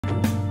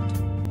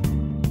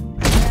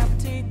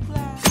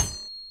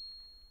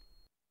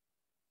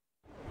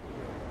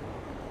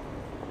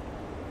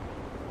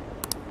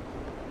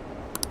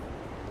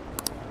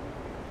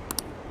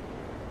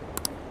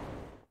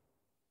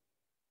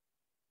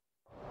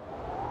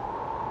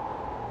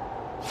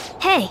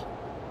Hey.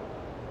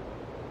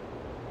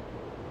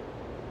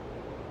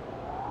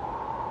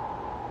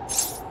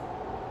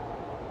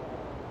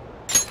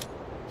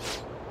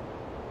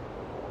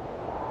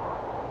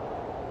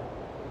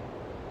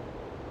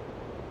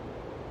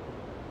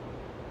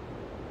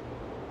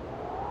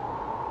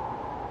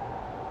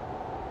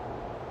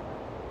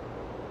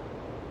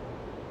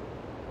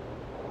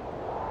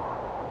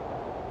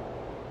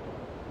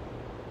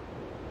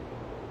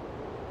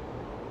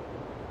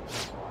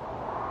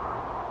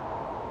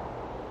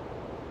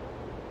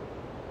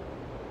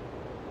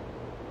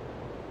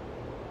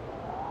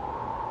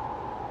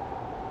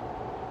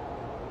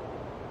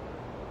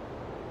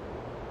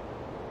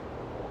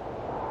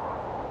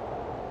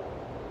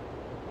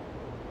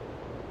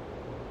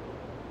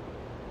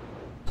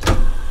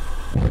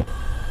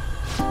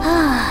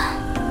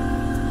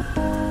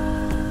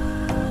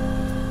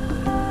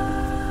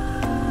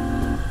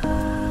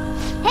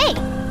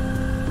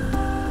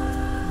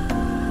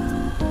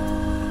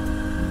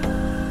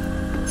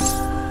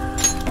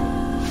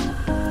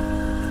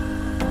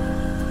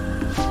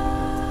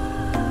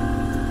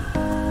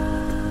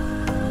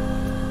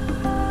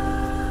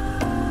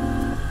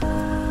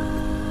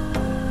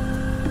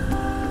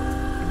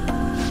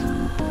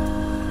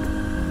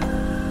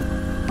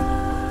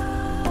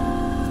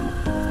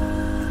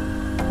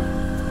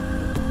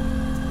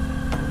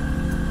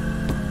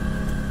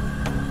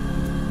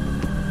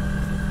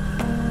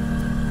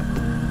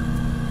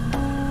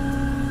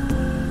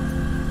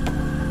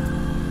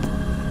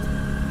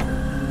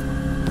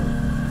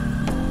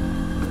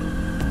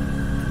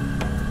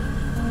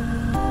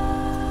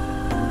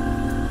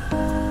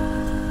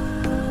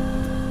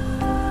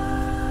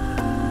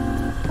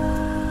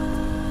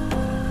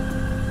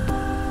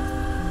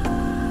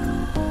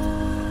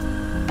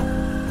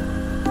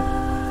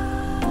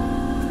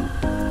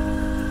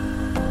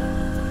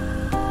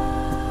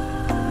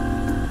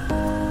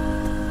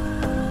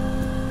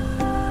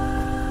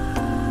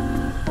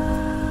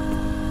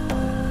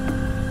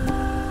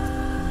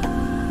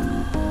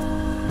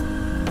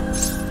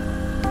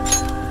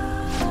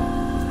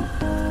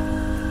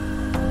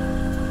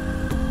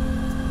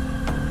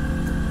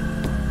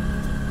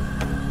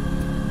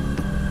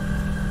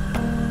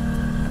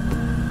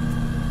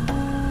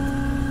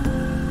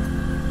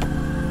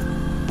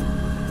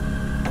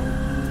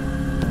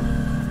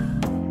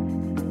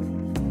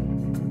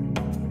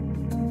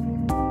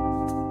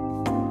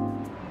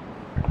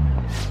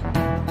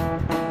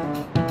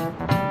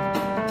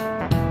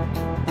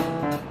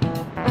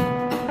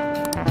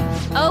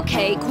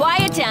 Okay,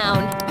 quiet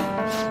down.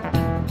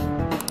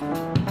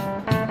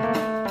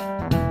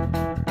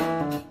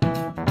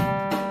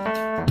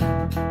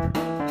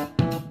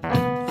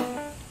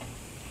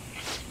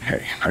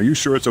 Hey, are you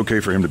sure it's okay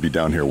for him to be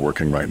down here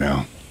working right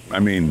now? I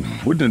mean,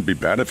 wouldn't it be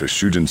bad if a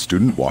Shujin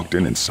student walked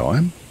in and saw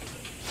him?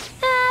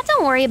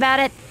 Don't worry about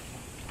it.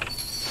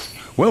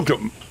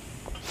 Welcome.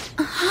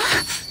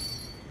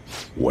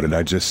 What did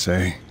I just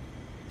say?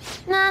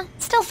 Nah,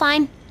 still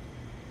fine.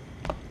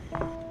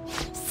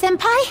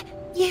 Senpai?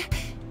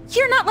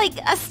 You're not like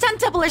a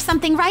stunt double or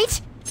something,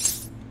 right?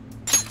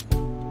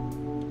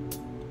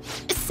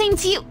 Same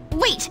to you.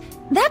 Wait,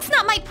 that's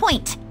not my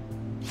point.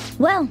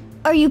 Well,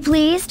 are you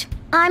pleased?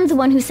 I'm the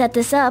one who set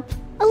this up.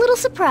 A little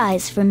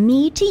surprise from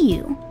me to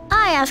you.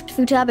 I asked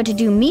Futaba to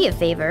do me a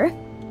favor.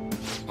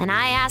 And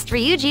I asked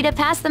Ryuji to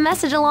pass the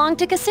message along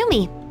to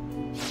Kasumi.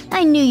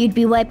 I knew you'd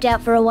be wiped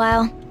out for a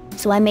while,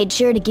 so I made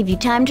sure to give you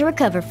time to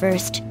recover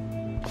first.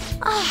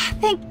 Oh,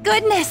 thank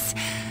goodness.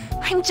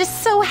 I'm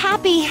just so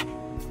happy.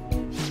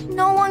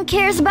 No one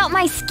cares about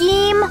my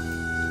scheme?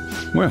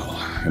 Well,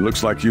 it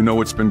looks like you know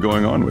what's been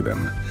going on with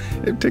him.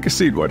 Take a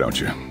seat, why don't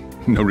you?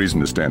 No reason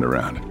to stand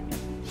around.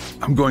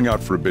 I'm going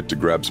out for a bit to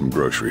grab some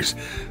groceries.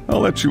 I'll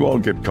let you all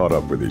get caught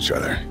up with each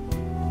other.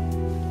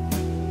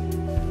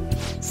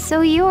 So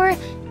you're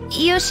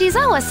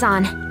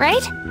Yoshizawa-san,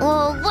 right?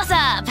 Well, what's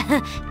up?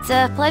 It's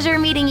a pleasure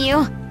meeting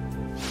you.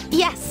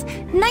 Yes,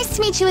 nice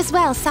to meet you as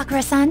well,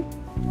 Sakura-san.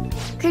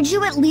 Could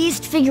you at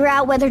least figure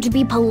out whether to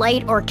be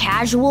polite or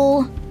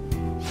casual?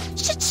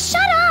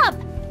 Shut up!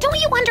 Don't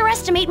you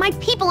underestimate my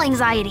people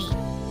anxiety.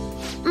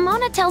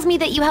 Mona tells me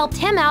that you helped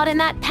him out in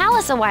that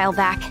palace a while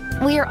back.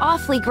 We are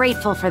awfully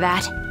grateful for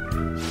that.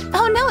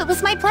 Oh no, it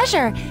was my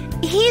pleasure.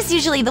 He's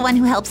usually the one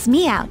who helps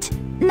me out.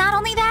 Not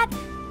only that,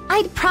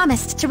 I'd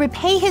promised to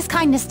repay his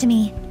kindness to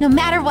me, no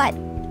matter what.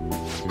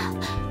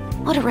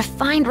 What a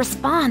refined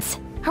response.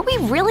 Are we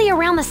really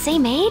around the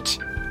same age?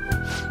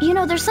 You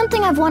know, there's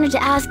something I've wanted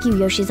to ask you,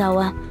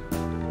 Yoshizawa.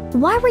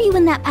 Why were you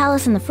in that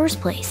palace in the first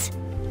place?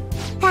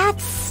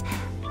 That's...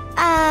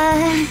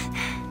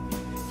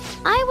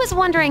 I was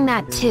wondering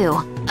that too.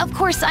 Of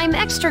course, I'm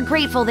extra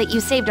grateful that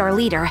you saved our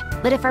leader,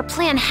 but if our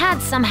plan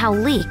had somehow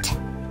leaked,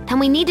 then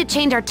we need to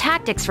change our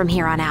tactics from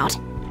here on out.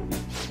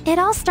 It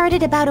all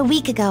started about a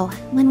week ago,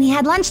 when we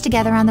had lunch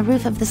together on the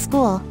roof of the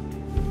school.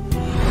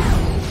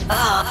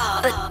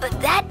 But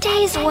that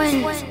day's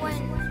when...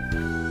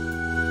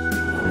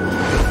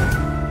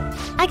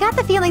 I got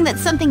the feeling that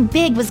something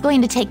big was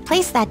going to take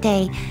place that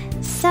day,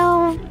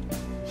 so...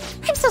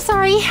 I'm so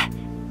sorry.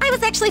 I was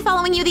was actually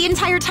following you the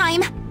entire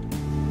time.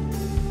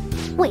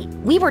 Wait,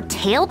 we were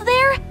tailed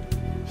there?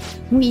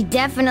 We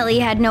definitely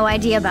had no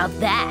idea about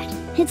that.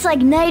 It's like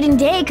night and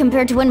day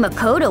compared to when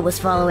Makoto was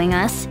following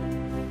us.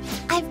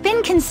 I've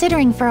been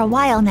considering for a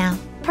while now.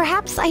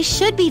 Perhaps I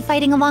should be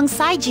fighting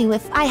alongside you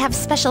if I have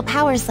special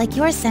powers like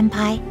yours,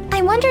 Senpai.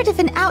 I wondered if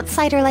an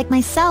outsider like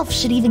myself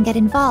should even get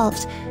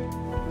involved.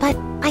 But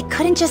I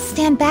couldn't just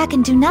stand back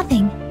and do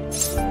nothing.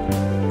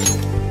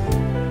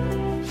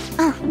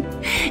 Oh,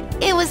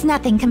 it was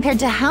nothing compared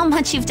to how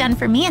much you've done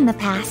for me in the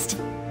past.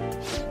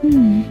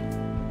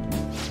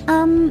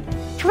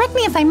 Correct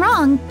me if I'm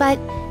wrong, but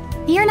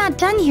you're not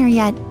done here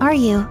yet, are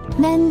you?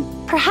 Then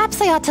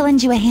perhaps I ought to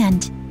lend you a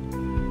hand.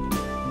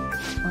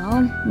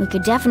 Well, we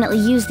could definitely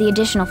use the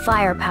additional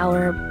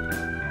firepower,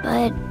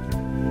 but...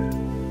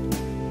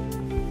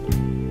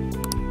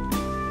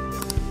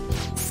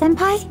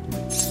 Senpai?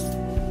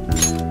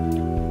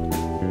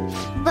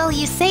 Well,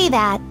 you say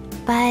that,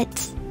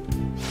 but...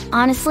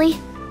 Honestly,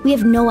 we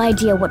have no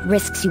idea what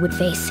risks you would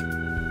face.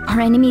 Our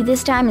enemy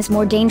this time is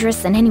more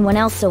dangerous than anyone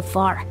else so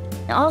far.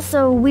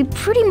 Also, we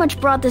pretty much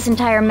brought this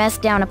entire mess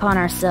down upon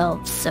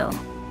ourselves, so...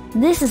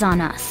 This is on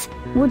us.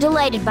 We're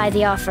delighted by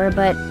the offer,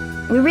 but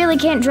we really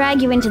can't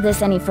drag you into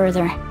this any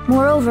further.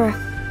 Moreover,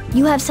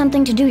 you have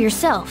something to do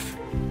yourself,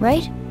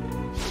 right?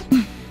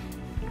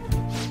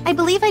 I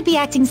believe I'd be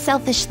acting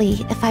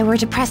selfishly if I were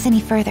to press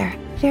any further.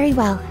 Very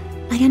well.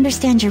 I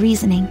understand your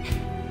reasoning.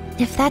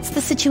 If that's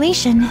the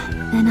situation,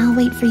 then I'll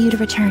wait for you to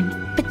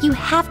return. But you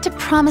have to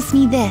promise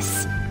me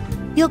this.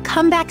 You'll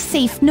come back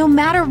safe no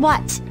matter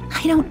what.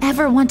 I don't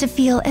ever want to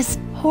feel as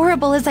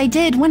horrible as I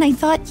did when I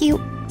thought you...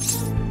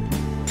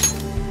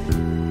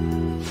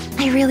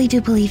 I really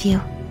do believe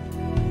you.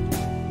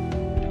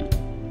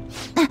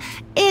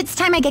 It's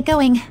time I get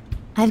going.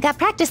 I've got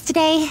practice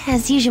today,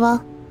 as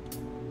usual.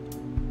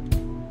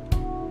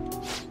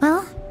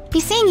 Well,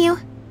 be seeing you.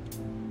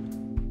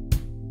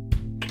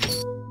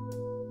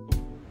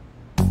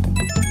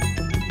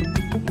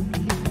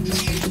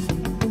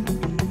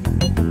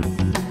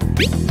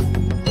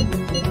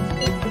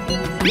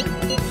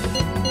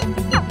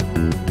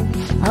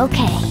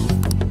 Okay.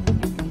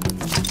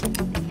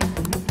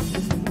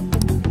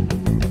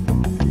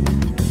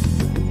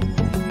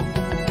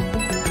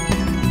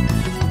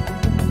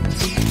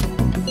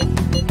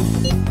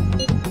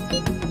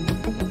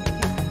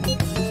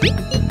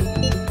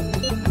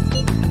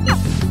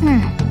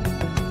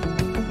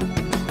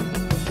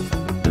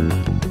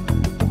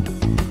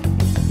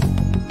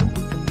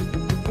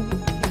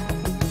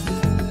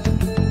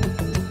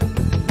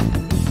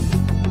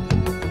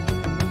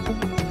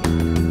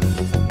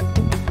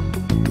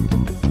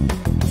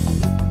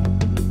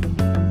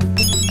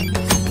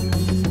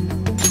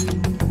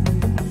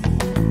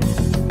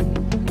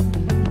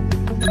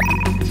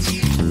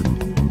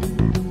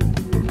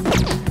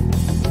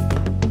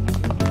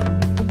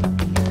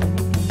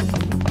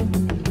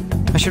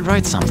 I should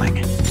write something.